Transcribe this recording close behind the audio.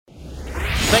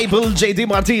Mabel, JD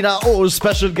Martina u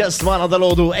special guest mana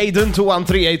dal-ħodu Aidan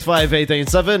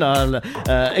 213-85887 għal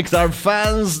iktar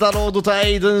fans dal-ħodu ta'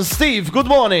 Aidan. Steve, good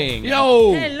morning.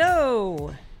 Yo!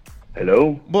 Hello!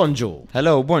 Hello. Bonjour.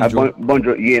 Hello, bonjour.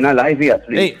 Bonjour, jiena live jgħat.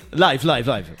 Hey, live.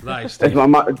 Isma,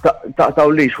 ma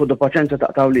taqtawlix, fudu paċenza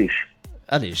taqtawlix.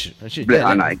 Għalix,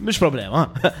 Bleħanaj. Mish problema.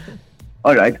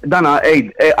 All right, dana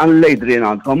għan l-Adrian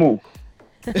għandkomu.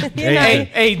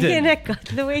 Aidan. Jien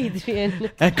ekkat l Adrian.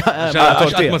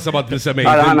 Għaxħat ma sabat bil-semej.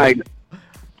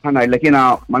 Għanaj, l-kina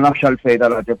ma nafx għal-fejda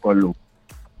raġi kollu.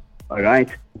 All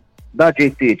right, da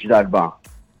ġejtiċ darba.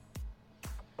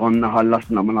 Għonna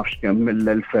ħallasna ma nafx kem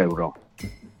mill-€1,000.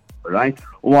 All right,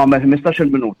 u għamel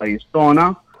 15 minuta jistona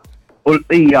u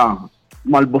l-qija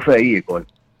mal-bufej jikol.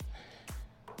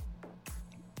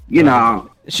 Jina,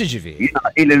 Xieġivi?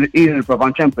 Jina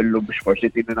il-provan ċempillu biex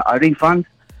forsi tina refund.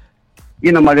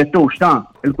 Jina ma rettux ta'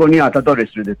 il-konjata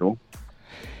Doris riditu.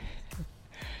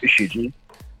 Ix-xieġi.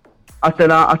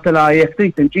 Għattela jek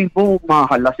trit nġibu ma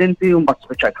ħallas inti un bat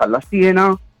speċajk ħallas tijena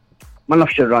ma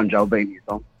nafx irranġaw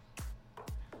bejnietom.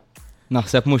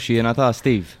 Naħseb mux jiena ta'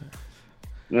 Steve.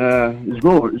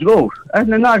 Zgur.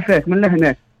 Għedni narfek minn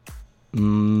leħnek.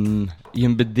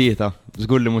 Jien biddieta.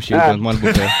 Zgur li mux jien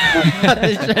mal-buffet.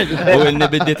 U inni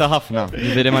biddieta ħafna.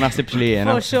 Ġifiri ma naħsibx li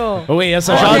jiena. U hija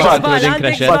sa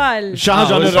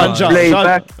xaħġa nirranġaw.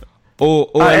 U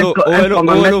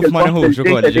l-uf ma nħuġ u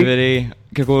koll, ġifiri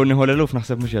kieku nħu l-uf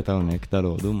naħseb mux jatawnek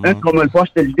tal-ħodu. Ekkom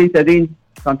il-post il-ġdita din,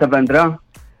 Santa Vendra.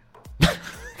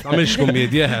 Għamilx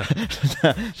komedja.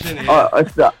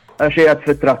 Issa, xejat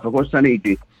fit-traffiku, issa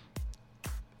niġi.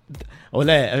 U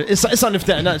le, issa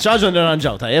nifteqna, xaġa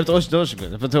nirranġaw ta' jeb toħx.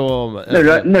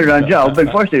 Nirranġaw,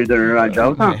 bil-forsi jridu nirranġaw,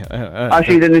 ta' għax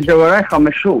jidin nġewa rajħa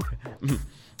meċxur.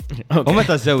 U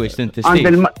meta z-żewġt inti, Steve?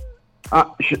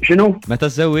 Xinu? Meta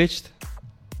z-żewġt?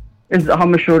 Izza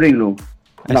 5 xhur ilu.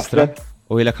 Estra?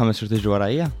 U ilek 5 xhur tiġu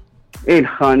warajja?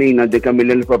 Il-ħanina dika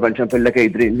mill-provan ċempillek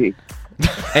Adrian li.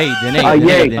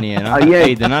 Aidan jena.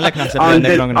 Aidan, għalek naħseb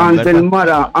l-wrong number.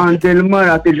 Għand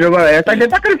il-mara tiġi warajja, taġi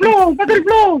dak il-flus.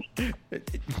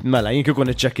 Mela, jien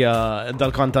kikun iċċekja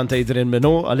dal-kantant Aidan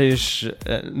minnu, għalix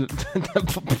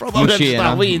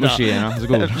Muxiena,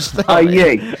 zgur.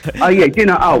 Ajjej,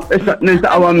 tina għaw, issa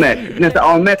nintaqaw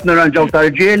għammek, nirranġaw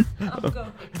tarġil.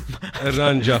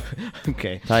 Nirranġaw.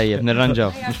 Tajjeb, nirranġaw,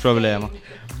 mux problema.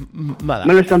 Mela.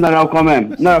 Nista narawkom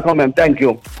hemm, thank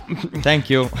you. Thank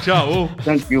you. Ciao.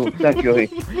 Thank you. We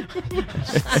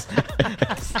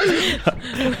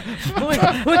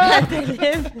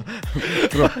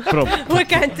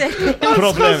can't tell him.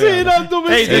 Problema.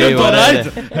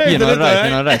 Jien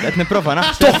alright. Qed nipprova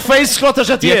naħseb. Toħ face klota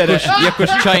xatiere.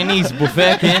 Jekkux Chinese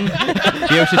buffet kien,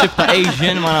 jew xi tip ta'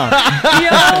 Asian ma nafx.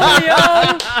 Yo,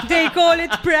 they call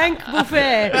it prank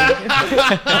buffet.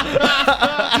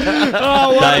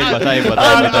 Tajba.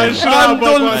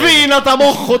 Għandu l-vina ta'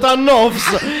 moħħu ta' nofs.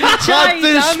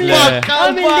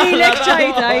 Għamillilek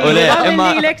ċajta.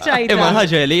 Imma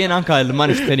ħaġa li jien anka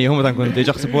l-manisteni hum ta' kunti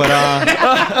ġaħsib wara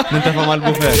nintafa'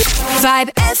 mal-buffet.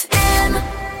 5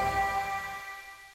 FM